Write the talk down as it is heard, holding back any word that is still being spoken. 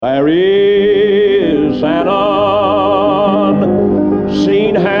There is an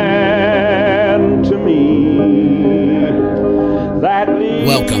unseen hand to me that leads.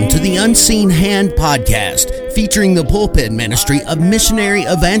 Welcome to the Unseen Hand Podcast, featuring the pulpit ministry of missionary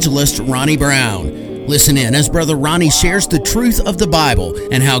evangelist Ronnie Brown. Listen in as Brother Ronnie shares the truth of the Bible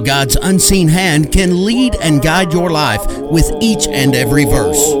and how God's unseen hand can lead and guide your life with each and every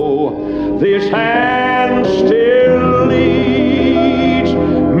verse. This hand still leads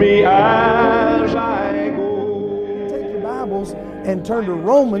me as I go. Take your Bibles and turn to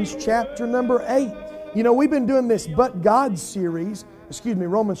Romans chapter number 8. You know, we've been doing this But God series,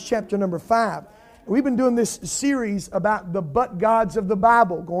 Romans chapter number 5. We've been doing this series about the but gods of the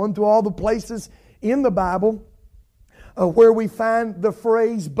Bible, going through all the places in the Bible where we find the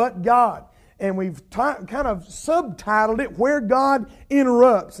phrase but God. And we've kind of subtitled it Where God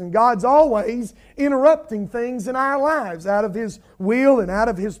Interrupts. And God's always interrupting things in our lives out of His will and out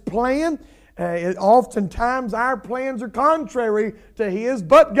of His plan. Oftentimes our plans are contrary to His,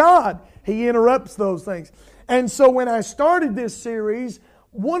 but God, He interrupts those things. And so when I started this series,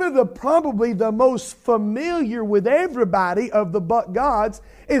 one of probably the most familiar with everybody of the but gods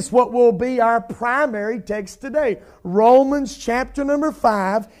is what will be our primary text today. Romans chapter number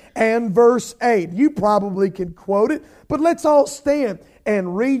 5 and verse 8. You probably can quote it, but let's all stand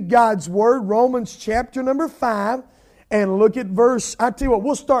and read God's Word. Romans chapter number 5 and look at I tell you what,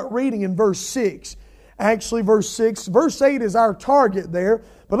 we'll start reading in verse 6. Actually, verse 6. Verse 8 is our target there,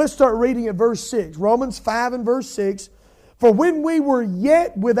 but let's start reading at verse 6. Romans 5 and verse 6. For when we were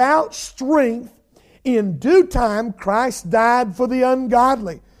yet without strength, in due time Christ died for the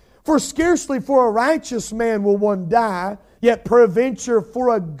ungodly. For scarcely for a righteous man will one die, yet peradventure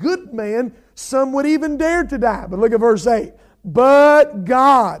for a good man some would even dare to die. But look at verse 8. But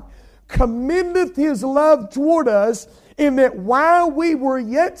God commendeth His love toward us, in that while we were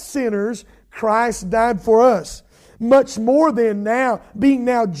yet sinners, Christ died for us. Much more than now, being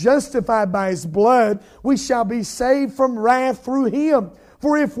now justified by His blood, we shall be saved from wrath through Him.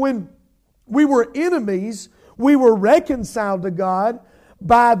 For if when we were enemies, we were reconciled to God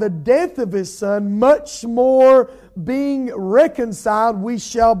by the death of His Son, much more being reconciled, we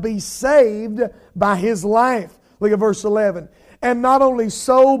shall be saved by His life. Look at verse 11. And not only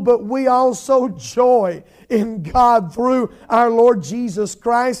so, but we also joy in God through our Lord Jesus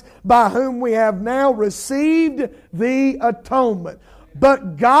Christ, by whom we have now received the atonement.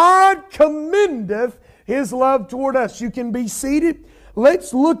 But God commendeth His love toward us. You can be seated.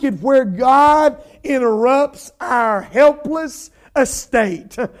 Let's look at where God interrupts our helpless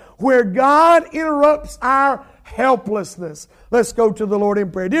estate. Where God interrupts our helplessness. Let's go to the Lord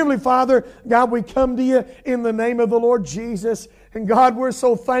in prayer. Dear Heavenly Father, God, we come to You in the name of the Lord Jesus. And God, we're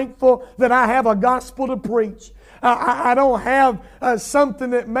so thankful that I have a gospel to preach. I don't have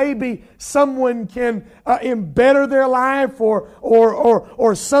something that maybe someone can embetter their life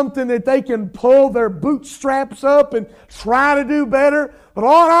or something that they can pull their bootstraps up and try to do better. But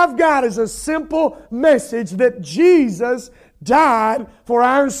all I've got is a simple message that Jesus died for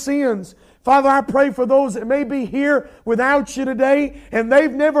our sins. Father, I pray for those that may be here without You today, and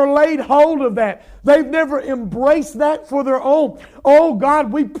they've never laid hold of that. They've never embraced that for their own. Oh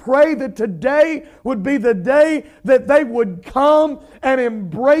God, we pray that today would be the day that they would come and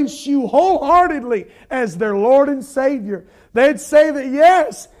embrace You wholeheartedly as their Lord and Savior. They'd say that,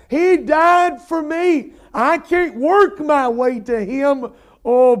 yes, He died for me. I can't work my way to Him.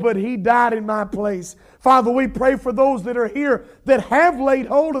 Oh, but He died in my place. Father, we pray for those that are here that have laid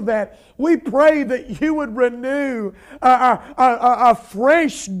hold of that. We pray that You would renew a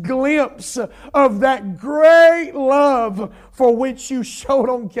fresh glimpse of that great love for which You showed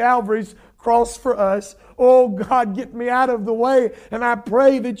on Calvary's cross for us. Oh God, get me out of the way. And I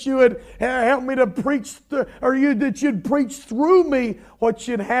pray that You would help me to preach, that You'd preach through me what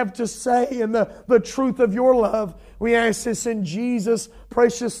You'd have to say in the truth of Your love. We ask this in Jesus'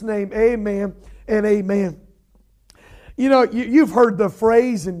 precious name. Amen and amen. You know, you've heard the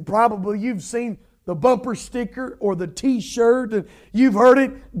phrase, and probably you've seen the bumper sticker or the t-shirt, and you've heard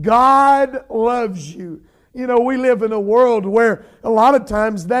it, God loves you. You know, we live in a world where a lot of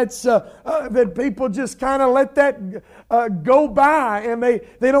times that's that people just kind of let that go by, and they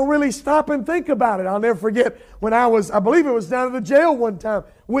don't really stop and think about it. I'll never forget when I believe it was down at the jail one time,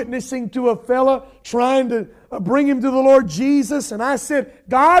 witnessing to a fella trying to bring him to the Lord Jesus, and I said,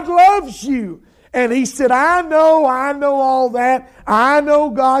 God loves you. And he said, I know all that. I know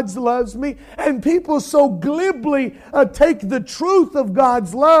God loves me. And people so glibly take the truth of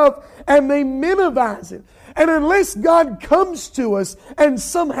God's love and they minimize it. And unless God comes to us and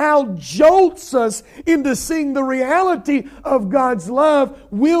somehow jolts us into seeing the reality of God's love,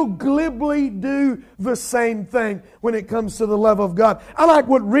 we'll glibly do the same thing when it comes to the love of God. I like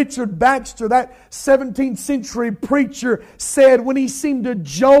what Richard Baxter, that 17th century preacher, said when he seemed to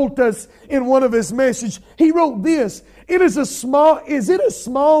jolt us in one of his messages. He wrote this: is it a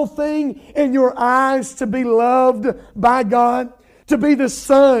small thing in your eyes to be loved by God? To be the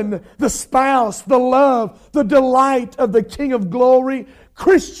son, the spouse, the love, the delight of the King of glory?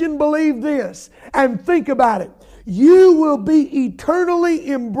 Christian, believe this and think about it. You will be eternally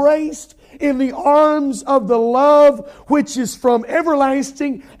embraced in the arms of the love which is from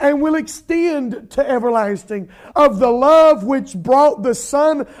everlasting and will extend to everlasting, of the love which brought the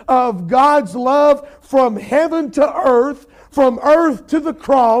Son of God's love from heaven to earth, from earth to the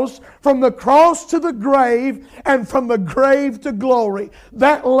cross, from the cross to the grave, and from the grave to glory.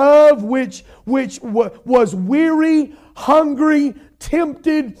 That love which was weary, hungry,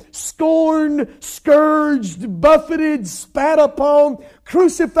 tempted, scorned, scourged, buffeted, spat upon,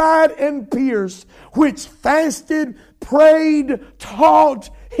 crucified, and pierced, which fasted, prayed, taught,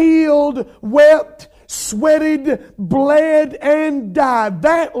 healed, wept, sweated, bled, and died.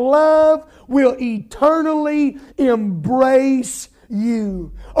 That love will eternally embrace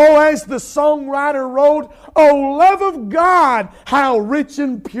you. Oh, as the songwriter wrote, "O love of God, how rich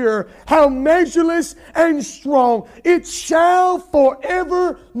and pure, how measureless and strong, it shall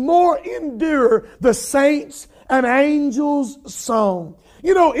forevermore endure, the saints and angels' song."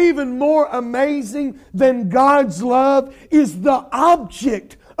 You know, even more amazing than God's love is the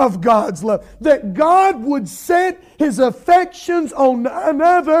object of God's love. That God would set His affections on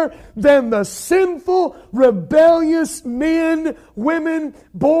another than the sinful, rebellious men, women,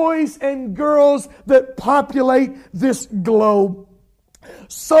 boys, and girls that populate this globe.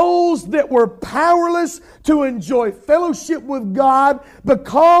 Souls that were powerless to enjoy fellowship with God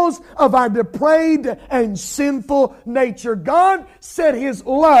because of our depraved and sinful nature. God set His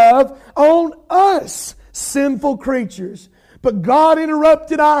love on us, sinful creatures. But God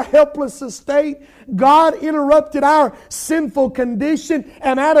interrupted our helpless estate. God interrupted our sinful condition,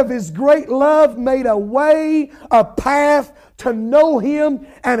 and out of His great love made a way, a path to know Him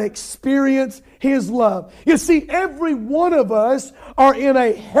and experience His love. You see, every one of us are in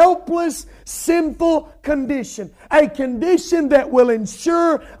a helpless, sinful condition. A condition that will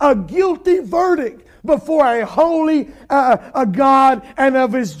ensure a guilty verdict before a holy a God and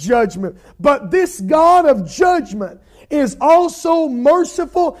of His judgment. But this God of judgment is also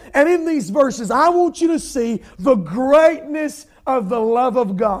merciful. And in these verses, I want you to see the greatness of the love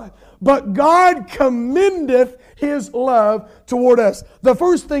of God. But God commendeth His love toward us. The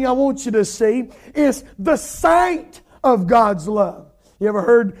first thing I want you to see is the sight of God's love. You ever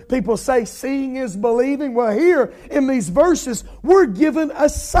heard people say seeing is believing? Well, here in these verses, we're given a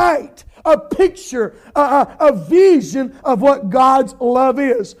sight, a picture, a vision of what God's love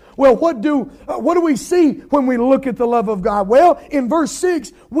is. Well, what do we see when we look at the love of God? Well, in verse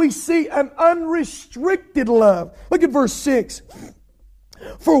 6, we see an unrestricted love. Look at verse 6.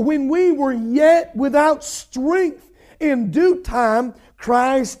 For when we were yet without strength, in due time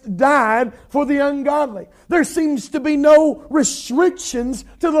Christ died for the ungodly. There seems to be no restrictions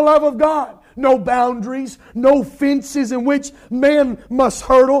to the love of God. No boundaries, no fences in which man must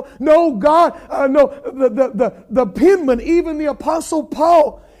hurdle. The penman, even the Apostle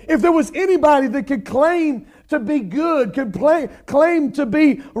Paul, if there was anybody that could claim to be good, could claim to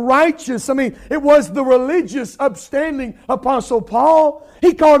be righteous, it was the religious, upstanding Apostle Paul.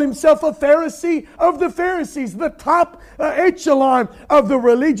 He called himself a Pharisee of the Pharisees, the top echelon of the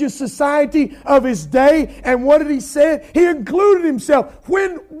religious society of his day. And what did he say? He included himself.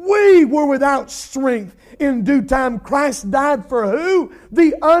 When we were without strength, in due time Christ died for who?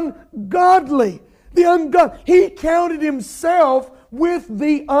 The ungodly. The ungodly. He counted himself with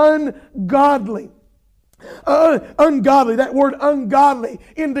the ungodly. Ungodly, that word ungodly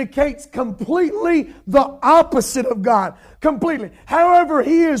indicates completely the opposite of God. Completely. However,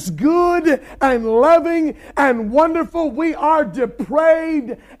 He is good and loving and wonderful. We are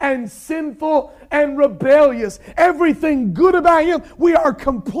depraved and sinful and rebellious. Everything good about Him, we are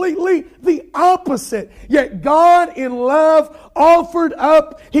completely the opposite. Yet God in love offered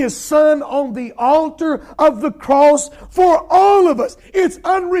up His Son on the altar of the cross for all of us. It's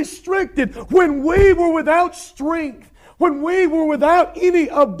unrestricted. When we were without strength, when we were without any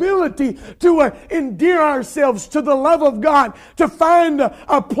ability to endear ourselves to the love of God, to find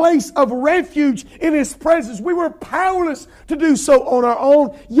a place of refuge in His presence, we were powerless to do so on our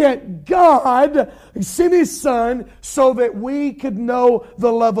own. Yet God sent His Son so that we could know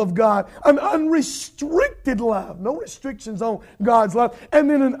the love of God. An unrestricted love. No restrictions on God's love. And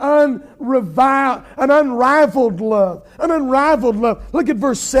then an unrivaled love. An unrivaled love. Look at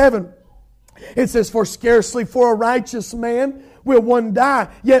verse 7. It says, "For scarcely for a righteous man will one die,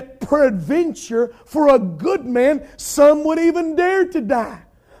 yet peradventure for a good man some would even dare to die.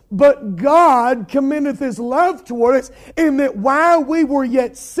 But God commendeth His love toward us, in that while we were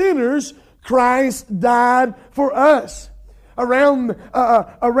yet sinners, Christ died for us." Around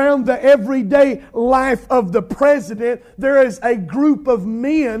the everyday life of the president, there is a group of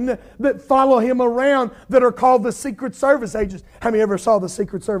men that follow him around that are called the Secret Service agents. How many ever saw the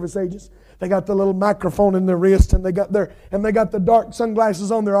Secret Service agents? They got the little microphone in their wrist, and they got the dark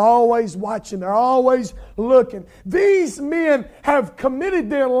sunglasses on. They're always watching. They're always looking. These men have committed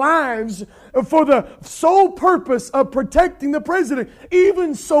their lives for the sole purpose of protecting the president,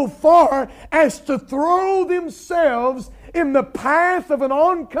 even so far as to throw themselves in the path of an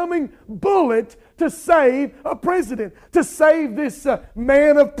oncoming bullet to save a president, to save this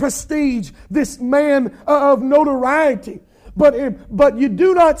man of prestige, this man of notoriety. But you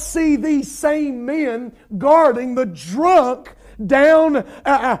do not see these same men guarding the drunk down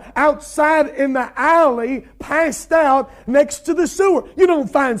outside in the alley, passed out next to the sewer. You don't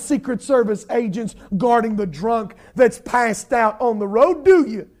find Secret Service agents guarding the drunk that's passed out on the road, do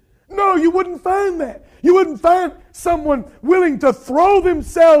you? No, you wouldn't find that. You wouldn't find someone willing to throw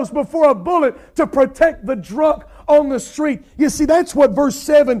themselves before a bullet to protect the drunk on the street. You see, that's what verse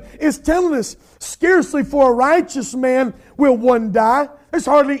 7 is telling us. Scarcely for a righteous man will one die. There's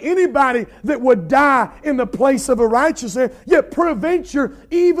hardly anybody that would die in the place of a righteous man. Yet peradventure,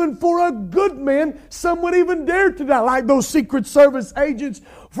 even for a good man, some would even dare to die. Like those Secret Service agents,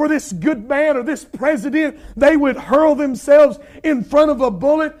 for this good man or this president, they would hurl themselves in front of a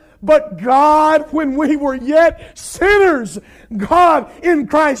bullet. But God, when we were yet sinners, God in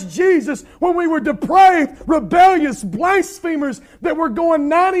Christ Jesus, when we were depraved, rebellious, blasphemers that were going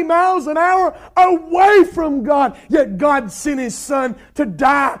 90 miles an hour away from God, yet God sent His Son to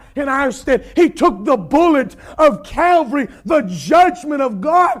die in our stead. He took the bullet of Calvary, the judgment of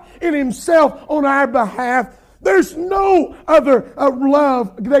God in Himself on our behalf. There's no other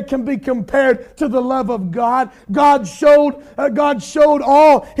love that can be compared to the love of God. God showed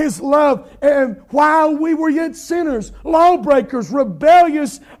all His love, and while we were yet sinners, lawbreakers,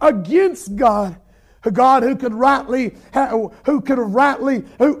 rebellious against God, God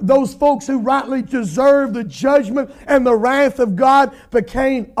those folks who rightly deserve the judgment and the wrath of God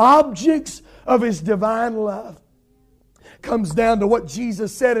became objects of His divine love. Comes down to what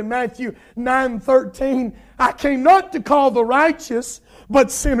Jesus said in Matthew 9:13. "I came not to call the righteous,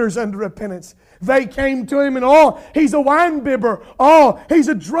 but sinners unto repentance." They came to Him and, he's a winebibber. He's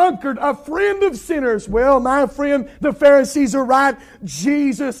a drunkard, a friend of sinners. Well, my friend, the Pharisees are right.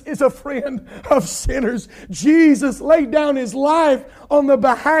 Jesus is a friend of sinners. Jesus laid down His life on the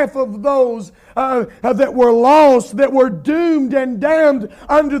behalf of those that were lost, that were doomed and damned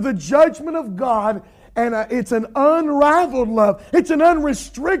under the judgment of God. And it's an unrivaled love. It's an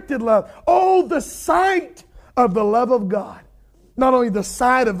unrestricted love. Oh, the sight of the love of God. Not only the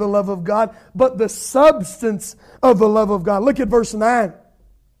sight of the love of God, but the substance of the love of God. Look at verse 9.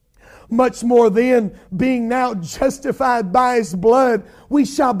 "Much more then, being now justified by His blood, we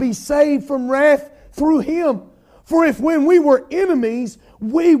shall be saved from wrath through Him. For if when we were enemies,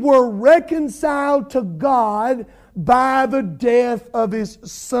 we were reconciled to God by the death of His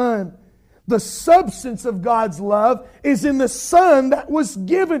Son." The substance of God's love is in the Son that was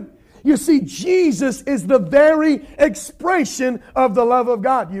given. You see, Jesus is the very expression of the love of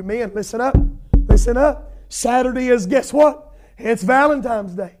God. You men, listen up. Listen up. Saturday is, guess what? It's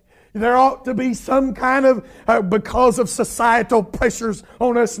Valentine's Day. There ought to be some kind of, because of societal pressures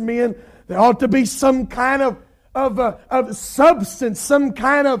on us men, there ought to be some kind of substance, some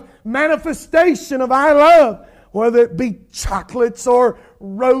kind of manifestation of our love. Whether it be chocolates or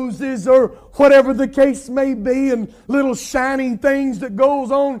roses or whatever the case may be, and little shining things that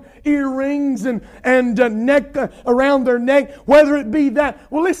goes on earrings and neck around their neck, whether it be that.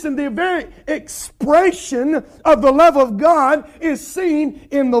 Well, listen, the very expression of the love of God is seen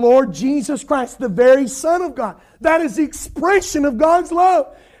in the Lord Jesus Christ, the very Son of God. That is the expression of God's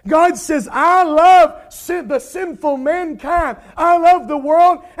love. God says, I love the sinful mankind. I love the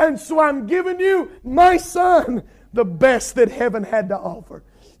world, and so I'm giving you my Son, the best that heaven had to offer.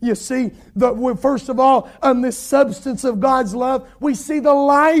 You see, first of all, on this substance of God's love, we see the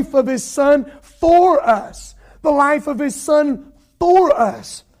life of His Son for us. The life of His Son for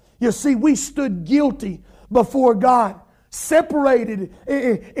us. You see, we stood guilty before God. separated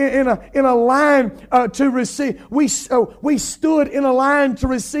in a line to receive. We stood in a line to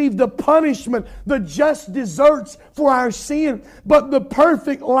receive the punishment, the just deserts for our sin. But the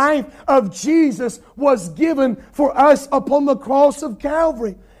perfect life of Jesus was given for us upon the cross of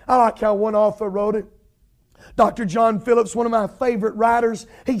Calvary. I like how one author wrote it. Dr. John Phillips, one of my favorite writers,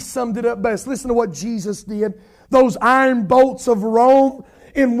 he summed it up best. Listen to what Jesus did. Those iron bolts of Rome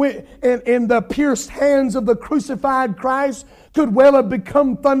in the pierced hands of the crucified Christ could well have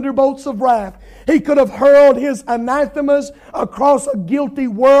become thunderbolts of wrath. He could have hurled his anathemas across a guilty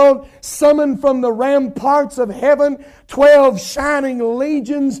world, summoned from the ramparts of heaven 12 shining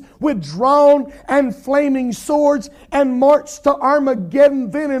legions with drawn and flaming swords, and marched to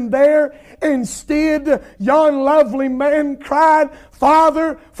Armageddon then and there. Instead, yon lovely man cried,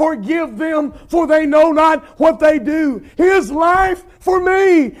 Father, forgive them, for they know not what they do. His life for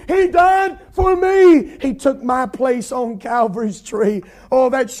me. He died for me. He took my place on Calvary's tree. Oh,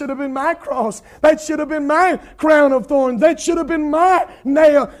 that should have been my cross. That should have been my crown of thorns. That should have been my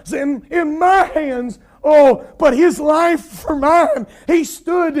nails in my hands. Oh, but His life for mine. He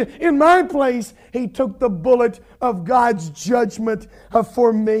stood in my place. He took the bullet of God's judgment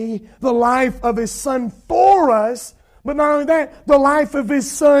for me. The life of His Son for us. But not only that, the life of His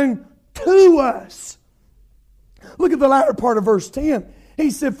Son to us. Look at the latter part of verse 10.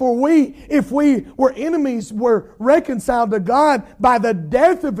 He said, for if we were enemies, were reconciled to God by the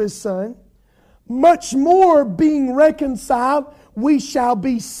death of His Son, much more being reconciled, we shall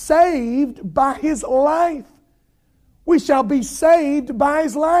be saved by His life. We shall be saved by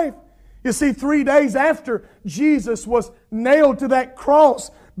His life. You see, 3 days after Jesus was nailed to that cross,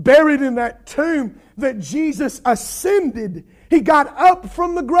 buried in that tomb, that Jesus ascended. He got up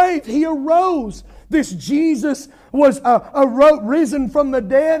from the grave. He arose. This Jesus was risen from the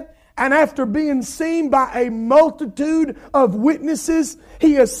dead. And after being seen by a multitude of witnesses,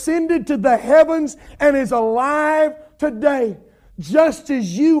 He ascended to the heavens and is alive today. Just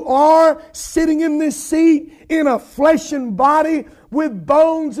as you are sitting in this seat in a flesh and body with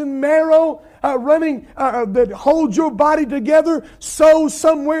bones and marrow running that hold your body together, so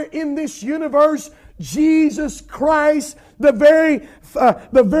somewhere in this universe, Jesus Christ, the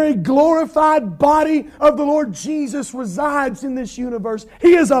very glorified body of the Lord Jesus resides in this universe.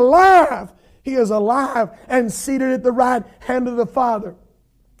 He is alive. He is alive and seated at the right hand of the Father.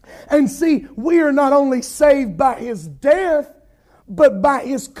 And see, we are not only saved by His death, but by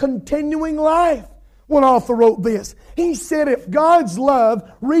His continuing life. One author wrote this. He said, if God's love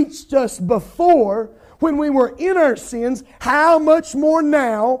reached us before, when we were in our sins, how much more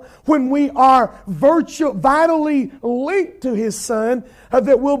now, when we are vitally linked to His Son,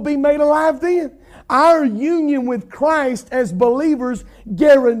 that we'll be made alive then. Our union with Christ as believers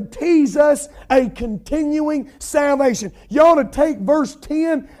guarantees us a continuing salvation. You ought to take verse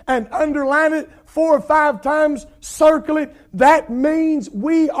 10 and underline it 4 or 5 times, circle it. That means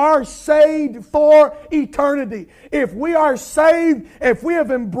we are saved for eternity. If we are saved, if we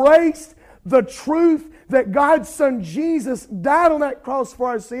have embraced the truth that God's Son Jesus died on that cross for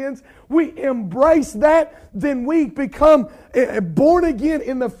our sins, we embrace that, then we become born again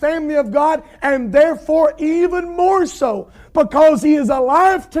in the family of God, and therefore even more so, because He is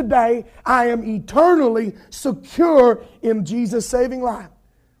alive today, I am eternally secure in Jesus' saving life.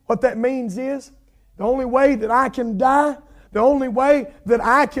 What that means is, the only way that I can die, the only way that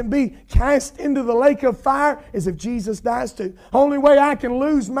I can be cast into the lake of fire is if Jesus dies too. The only way I can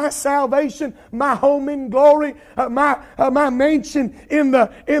lose my salvation, my home in glory, my mansion in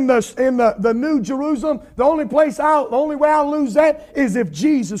the New Jerusalem, the only way I'll lose that is if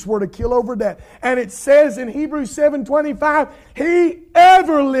Jesus were to kill over death. And it says in Hebrews 7:25, He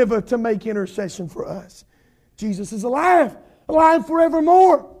ever liveth to make intercession for us. Jesus is alive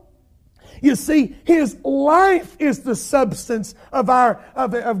forevermore. You see, His life is the substance of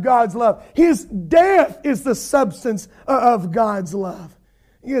God's love. His death is the substance of God's love.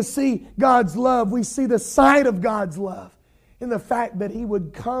 You see, God's love, we see the side of God's love in the fact that He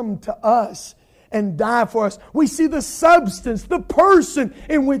would come to us and die for us. We see the substance, the person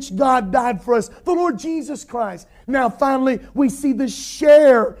in which God died for us, the Lord Jesus Christ. Now finally, we see the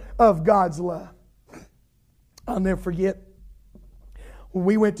share of God's love. I'll never forget when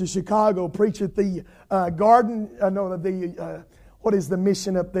we went to Chicago, preach at the what is the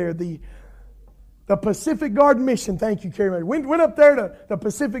mission up there? The Pacific Garden Mission. Thank you, Carrie. Went up there to the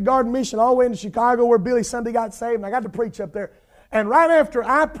Pacific Garden Mission all the way into Chicago where Billy Sunday got saved, and I got to preach up there. And right after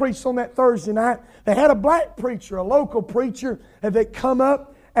I preached on that Thursday night, they had a black preacher, a local preacher, that come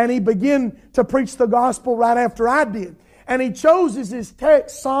up, and he began to preach the gospel right after I did. And he chose as his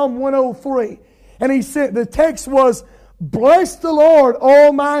text Psalm 103. And he said, the text was, Bless the Lord,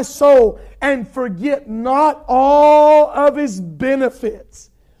 O my soul, and forget not all of His benefits.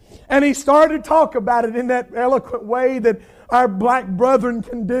 And he started to talk about it in that eloquent way that our black brethren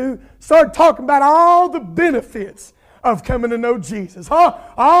can do. Started talking about all the benefits of coming to know Jesus.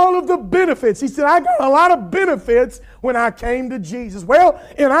 All of the benefits. He said, I got a lot of benefits when I came to Jesus. Well,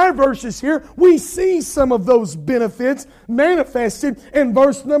 in our verses here, we see some of those benefits manifested in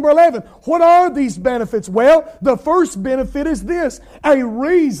verse number 11. What are these benefits? Well, the first benefit is this, a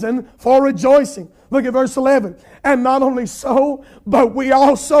reason for rejoicing. Look at verse 11. And not only so, but we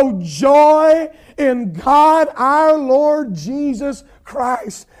also joy in God our Lord Jesus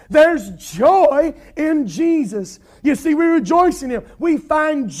Christ. There's joy in Jesus. You see, we rejoice in Him. We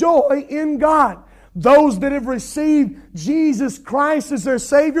find joy in God. Those that have received Jesus Christ as their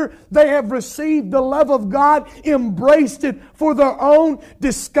Savior, they have received the love of God, embraced it for their own,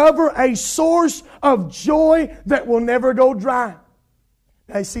 discover a source of joy that will never go dry.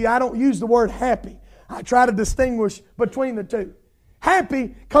 Now, see, I don't use the word happy. I try to distinguish between the two.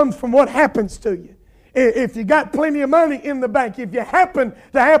 Happy comes from what happens to you. If you got plenty of money in the bank, if you happen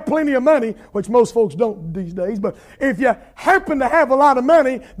to have plenty of money, which most folks don't these days, but if you happen to have a lot of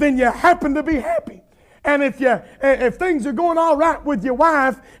money, then you happen to be happy. And if things are going all right with your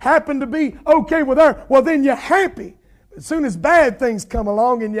wife, happen to be okay with her, well, then you're happy. As soon as bad things come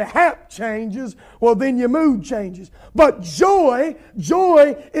along and your hap changes, well, then your mood changes. But joy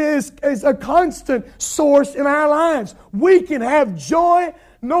is a constant source in our lives. We can have joy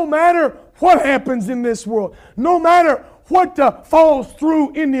no matter what happens in this world, no matter what falls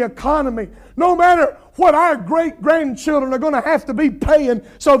through in the economy, no matter what our great-grandchildren are going to have to be paying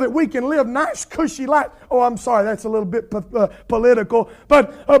so that we can live nice, cushy life. Oh, I'm sorry, that's a little bit political.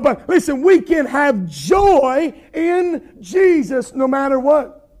 But listen, we can have joy in Jesus no matter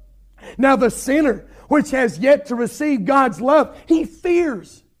what. Now the sinner, which has yet to receive God's love, he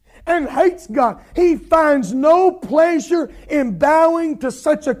fears and hates God. He finds no pleasure in bowing to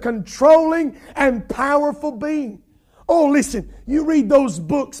such a controlling and powerful being. Oh, listen, you read those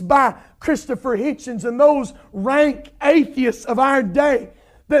books by Christopher Hitchens and those rank atheists of our day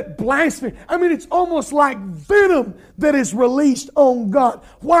that blaspheme. I mean, it's almost like venom that is released on God.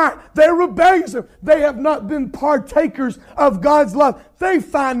 Why? They're rebellious. They have not been partakers of God's love. They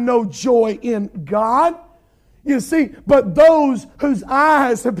find no joy in God. You see, but those whose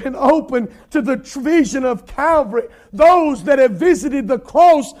eyes have been opened to the vision of Calvary, those that have visited the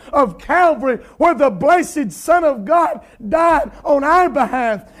cross of Calvary where the blessed Son of God died on our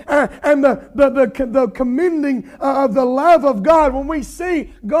behalf, and the commending of the love of God, when we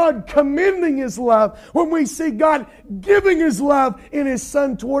see God commending His love, when we see God giving His love in His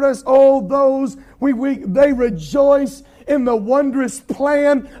Son toward us, all those, they rejoice in the wondrous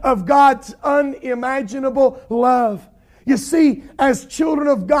plan of God's unimaginable love. You see, as children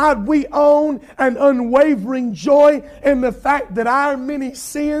of God, we own an unwavering joy in the fact that our many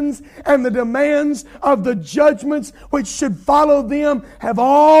sins and the demands of the judgments which should follow them have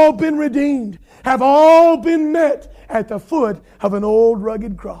all been redeemed, have all been met at the foot of an old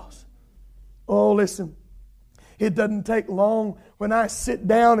rugged cross. Oh, listen, it doesn't take long when I sit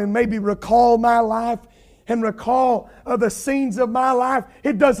down and maybe recall my life and recall the scenes of my life.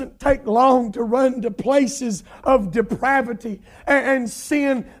 It doesn't take long to run to places of depravity and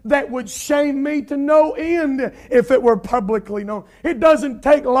sin that would shame me to no end if it were publicly known. It doesn't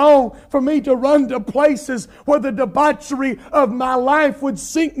take long for me to run to places where the debauchery of my life would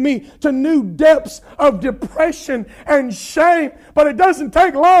sink me to new depths of depression and shame. But it doesn't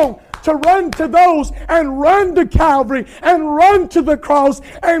take long to run to those and run to Calvary and run to the cross,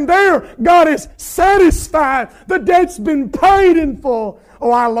 and there God is satisfied. The debt's been paid in full. Oh,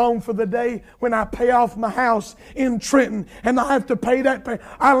 I long for the day when I pay off my house in Trenton and I have to pay that pay.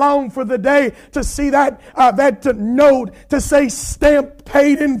 I long for the day to see that note to say stamped,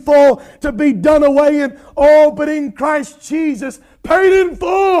 paid in full, to be done away in. Oh, but in Christ Jesus, paid in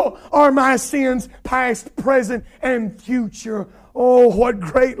full are my sins, past, present, and future. Oh, what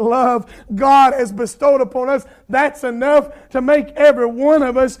great love God has bestowed upon us. That's enough to make every one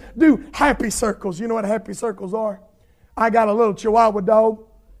of us do happy circles. You know what happy circles are? I got a little Chihuahua dog,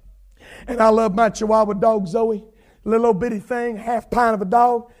 and I love my Chihuahua dog, Zoe. Little old bitty thing, half pint of a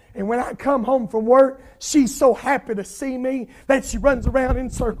dog. And when I come home from work, she's so happy to see me that she runs around in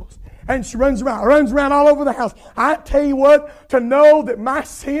circles. And she runs around all over the house. I tell you what, to know that my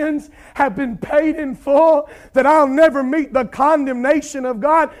sins have been paid in full, that I'll never meet the condemnation of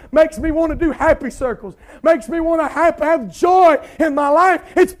God, makes me want to do happy circles. Makes me want to have joy in my life.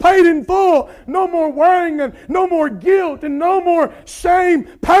 It's paid in full. No more worrying and no more guilt and no more shame.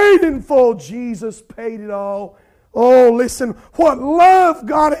 Paid in full. Jesus paid it all. Oh, listen, what love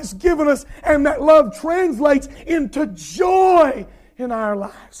God has given us, and that love translates into joy in our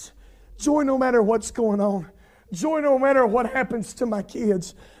lives. Joy no matter what's going on. Joy no matter what happens to my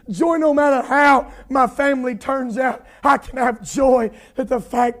kids. Joy no matter how my family turns out. I can have joy at the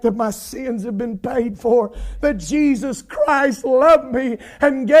fact that my sins have been paid for. That Jesus Christ loved me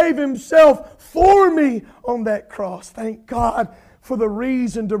and gave Himself for me on that cross. Thank God for the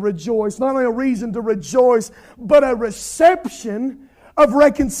reason to rejoice. Not only a reason to rejoice, but a reception of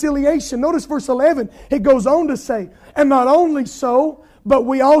reconciliation. Notice verse 11. It goes on to say, and not only so, but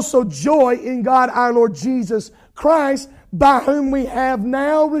we also joy in God our Lord Jesus Christ, by whom we have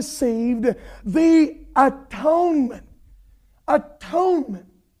now received the atonement. Atonement.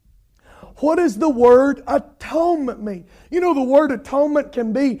 What does the word atonement mean? You know, the word atonement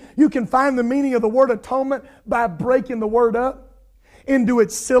you can find the meaning of the word atonement by breaking the word up into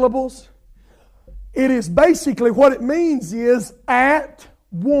its syllables. It is basically, what it means is at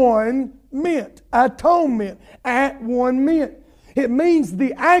one mint. Atonement. At one mint. It means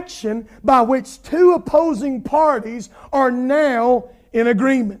the action by which two opposing parties are now in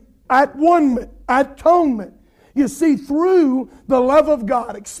agreement. At one mint. Atonement. You see, through the love of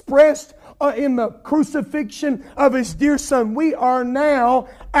God expressed in the crucifixion of His dear Son, we are now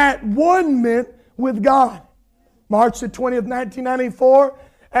at one mint with God. March the 20th, 1994,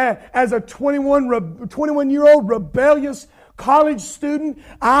 as a 21-year-old rebellious college student,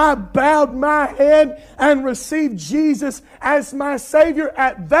 I bowed my head and received Jesus as my Savior.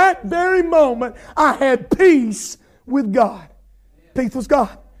 At that very moment, I had peace with God. Peace with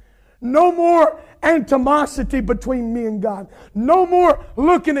God. No more animosity between me and God. No more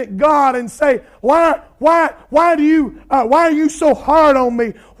looking at God and say, why are you so hard on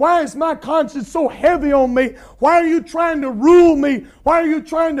me? Why is my conscience so heavy on me? Why are you trying to rule me? Why are you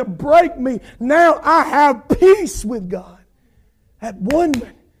trying to break me? Now I have peace with God. At one.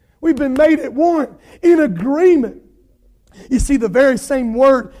 We've been made at one. In agreement. You see, the very same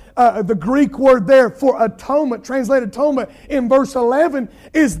word, the Greek word there for atonement, translated atonement, in verse 11,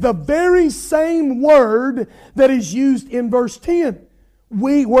 is the very same word that is used in verse 10.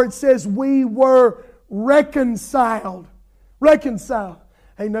 Where it says we were reconciled. Reconciled.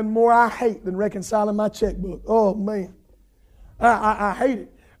 Ain't nothing more I hate than reconciling my checkbook. Oh, man. I hate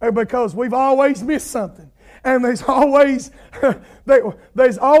it because we've always missed something. And there's always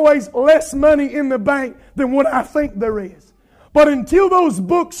less money in the bank than what I think there is. But until those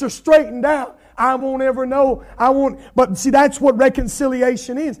books are straightened out, I won't ever know. But see, that's what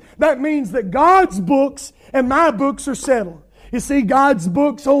reconciliation is. That means that God's books and my books are settled. You see, God's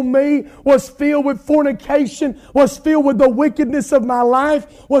books on me was filled with fornication, was filled with the wickedness of my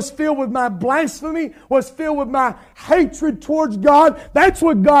life, was filled with my blasphemy, was filled with my hatred towards God. That's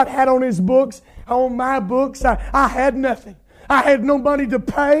what God had on His books. On my books, I had nothing. I had no money to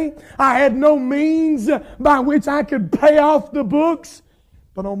pay. I had no means by which I could pay off the books.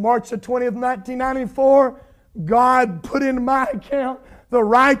 But on March the 20th, 1994, God put in my account the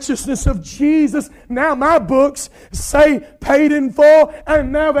righteousness of Jesus. Now my books say paid in full,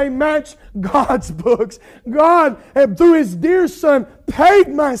 and now they match God's books. God, through His dear Son, paid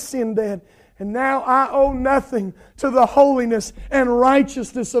my sin debt. And now I owe nothing to the holiness and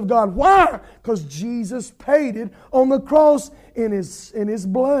righteousness of God. Why? Because Jesus paid it on the cross in His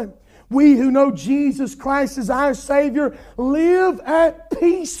blood. We who know Jesus Christ as our Savior live at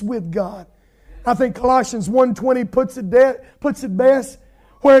peace with God. I think Colossians 1:20 puts it best,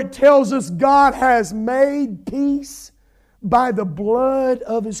 where it tells us God has made peace by the blood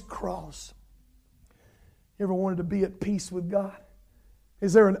of His cross. You ever wanted to be at peace with God?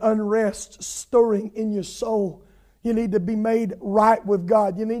 Is there an unrest stirring in your soul? You need to be made right with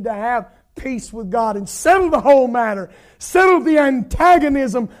God. You need to have peace with God and settle the whole matter. Settle the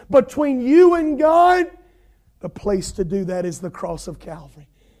antagonism between you and God. The place to do that is the cross of Calvary.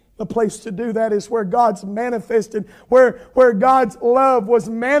 The place to do that is where God's manifested, where God's love was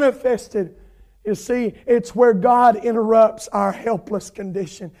manifested. You see, it's where God interrupts our helpless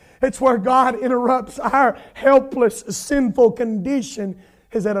condition. It's where God interrupts our helpless, sinful condition,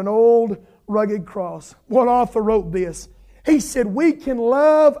 is at an old, rugged cross. One author wrote this. He said, we can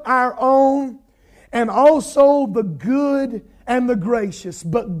love our own and also the good and the gracious,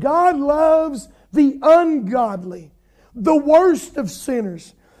 but God loves the ungodly, the worst of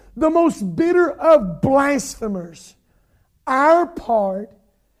sinners, the most bitter of blasphemers. Our part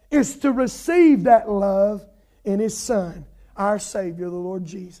is to receive that love in His Son, our Savior, the Lord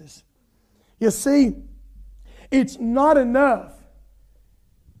Jesus. You see, it's not enough.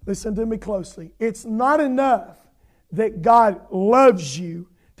 Listen to me closely. It's not enough that God loves you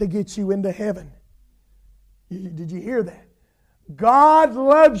to get you into heaven. Did you hear that? God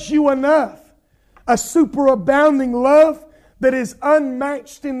loves you enough. A superabounding love that is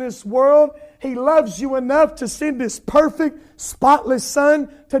unmatched in this world. He loves you enough to send His perfect, spotless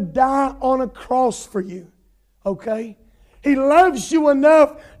Son to die on a cross for you. Okay? He loves you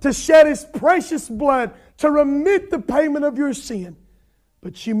enough to shed His precious blood to remit the payment of your sin.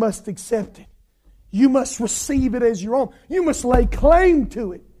 But you must accept it. You must receive it as your own. You must lay claim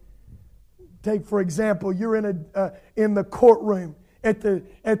to it. Take, for example, you're in the courtroom at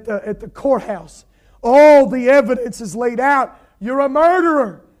the courthouse. All the evidence is laid out. You're a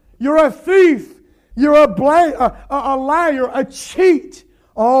murderer. You're a thief. You're a liar, a cheat.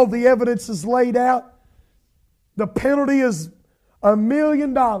 All the evidence is laid out. The penalty is $1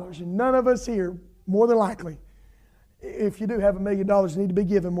 million. And none of us here, more than likely, if you do have $1 million, you need to be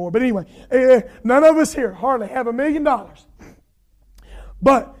given more. But anyway, none of us here hardly have $1 million.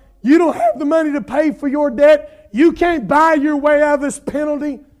 But you don't have the money to pay for your debt. You can't buy your way out of this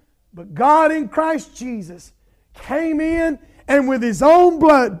penalty. But God in Christ Jesus came in and with His own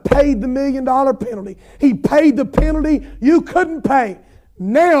blood paid the $1 million penalty. He paid the penalty you couldn't pay.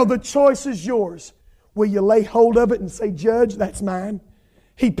 Now the choice is yours. Will you lay hold of it and say, Judge, that's mine?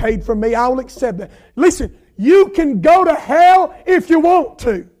 He paid for me. I will accept that. Listen, you can go to hell if you want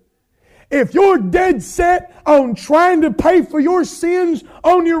to. If you're dead set on trying to pay for your sins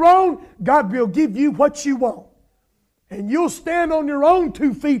on your own, God will give you what you want. And you'll stand on your own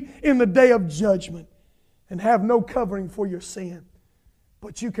 2 feet in the day of judgment and have no covering for your sin.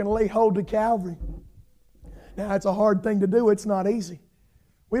 But you can lay hold to Calvary. Now, that's a hard thing to do. It's not easy.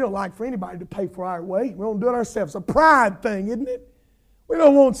 We don't like for anybody to pay for our way. We don't do it ourselves. It's a pride thing, isn't it? We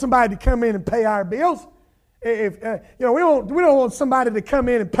don't want somebody to come in and pay our bills. We don't want somebody to come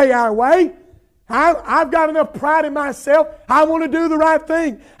in and pay our way. I've got enough pride in myself. I want to do the right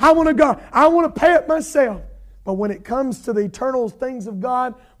thing. I want to go. I want to pay it myself. But when it comes to the eternal things of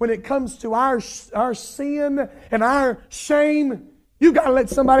God, when it comes to our sin and our shame, you've got to let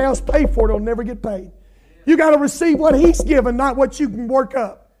somebody else pay for it. It'll never get paid. You've got to receive what He's given, not what you can work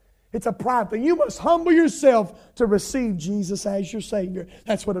up. It's a pride thing. You must humble yourself to receive Jesus as your Savior.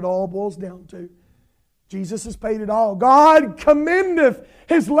 That's what it all boils down to. Jesus has paid it all. God commendeth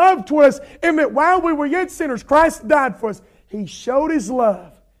His love toward us in that while we were yet sinners, Christ died for us. He showed His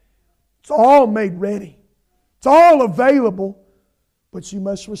love. It's all made ready. It's all available, but you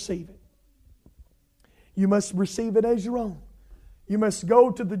must receive it. You must receive it as your own. You must go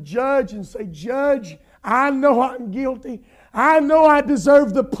to the judge and say, Judge, I know I'm guilty. I know I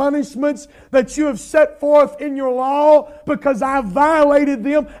deserve the punishments that you have set forth in your law because I violated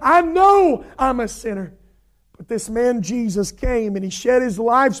them. I know I'm a sinner. But this man Jesus came and He shed His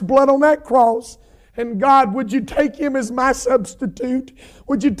life's blood on that cross. And God, would you take Him as my substitute?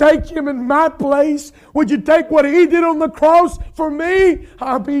 Would you take Him in my place? Would you take what He did on the cross for me?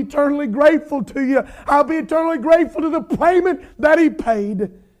 I'll be eternally grateful to you. I'll be eternally grateful to the payment that He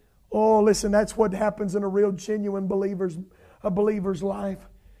paid. Oh, listen, that's what happens in a real genuine believer's life.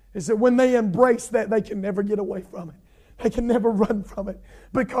 Is that when they embrace that, they can never get away from it. They can never run from it.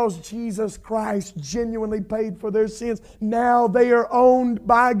 Because Jesus Christ genuinely paid for their sins. Now they are owned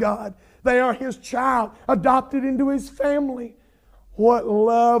by God. They are His child, adopted into His family. What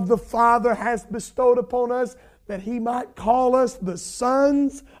love the Father has bestowed upon us that He might call us the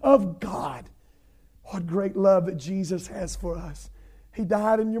sons of God. What great love that Jesus has for us. He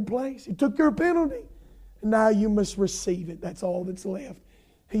died in your place. He took your penalty. And now you must receive it. That's all that's left.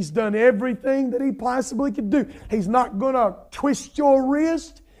 He's done everything that He possibly could do. He's not going to twist your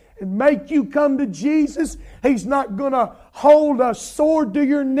wrist and make you come to Jesus. He's not going to hold a sword to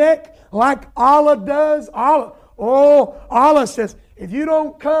your neck like Allah does. Allah says, if you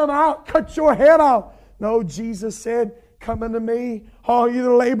don't come, I'll cut your head off. No, Jesus said, come unto me, all you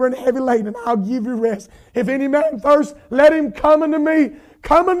that labor and heavy laden, and I'll give you rest. If any man thirst, let him come unto me.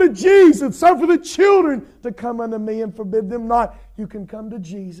 Come unto Jesus. Suffer the children to come unto me and forbid them not. You can come to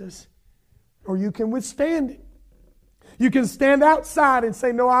Jesus, or you can withstand it. You can stand outside and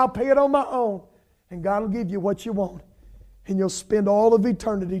say, no, I'll pay it on my own. And God will give you what you want. And you'll spend all of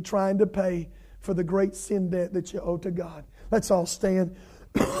eternity trying to pay for the great sin debt that you owe to God. Let's all stand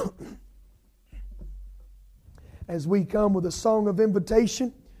as we come with a song of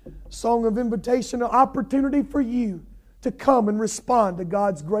invitation. Song of invitation, an opportunity for you to come and respond to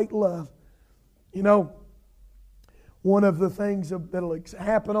God's great love. You know, one of the things that'll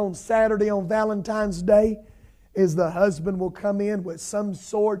happen on Saturday on Valentine's Day is the husband will come in with some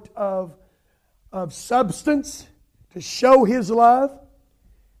sort of substance to show his love,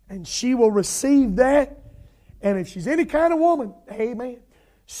 and she will receive that. And if she's any kind of woman, amen,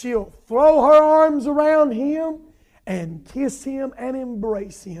 She'll throw her arms around him and kiss him and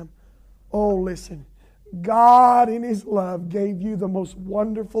embrace him. Oh, listen. God in His love gave you the most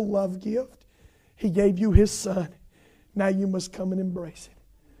wonderful love gift. He gave you His Son. Now you must come and embrace it.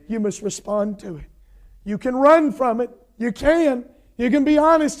 You must respond to it. You can run from it. You can. You can be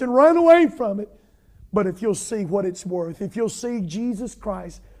honest and run away from it. But if you'll see what it's worth, if you'll see Jesus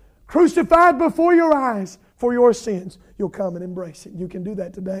Christ crucified before your eyes for your sins, you'll come and embrace it. You can do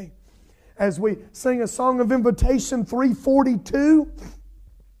that today. As we sing a song of invitation, 342,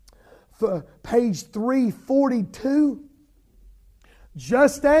 page 342,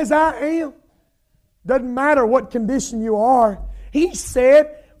 just as I am. Doesn't matter what condition you are. He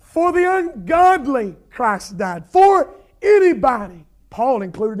said, for the ungodly, Christ died. For anybody. Paul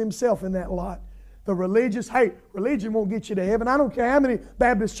included himself in that lot. The religious, hey, religion won't get you to heaven. I don't care how many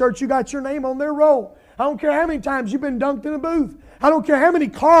Baptist church you got your name on their roll. I don't care how many times you've been dunked in a booth. I don't care how many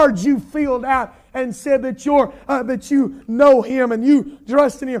cards you filled out and said that you know Him and you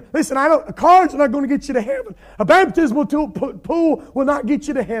trust in Him. Listen, cards are not going to get you to heaven. A baptismal pool will not get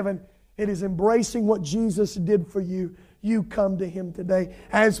you to heaven. It is embracing what Jesus did for you. You come to Him today.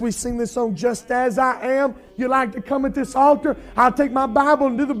 As we sing this song, Just As I Am, you like to come at this altar, I'll take my Bible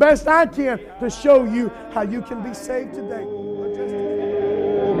and do the best I can to show you how you can be saved today.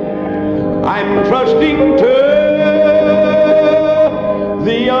 I'm trusting to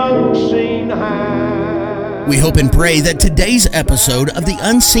the unseen hand. We hope and pray that today's episode of the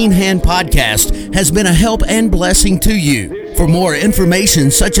Unseen Hand podcast has been a help and blessing to you. For more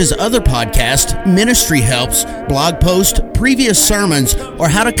information such as other podcasts, ministry helps, blog posts, previous sermons, or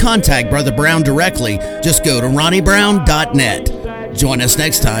how to contact Brother Brown directly, just go to ronniebrown.net. Join us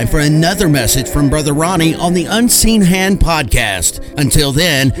next time for another message from Brother Ronnie on the Unseen Hand podcast. Until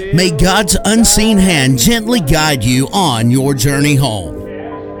then, may God's unseen hand gently guide you on your journey home.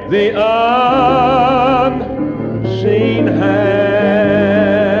 The unseen hand.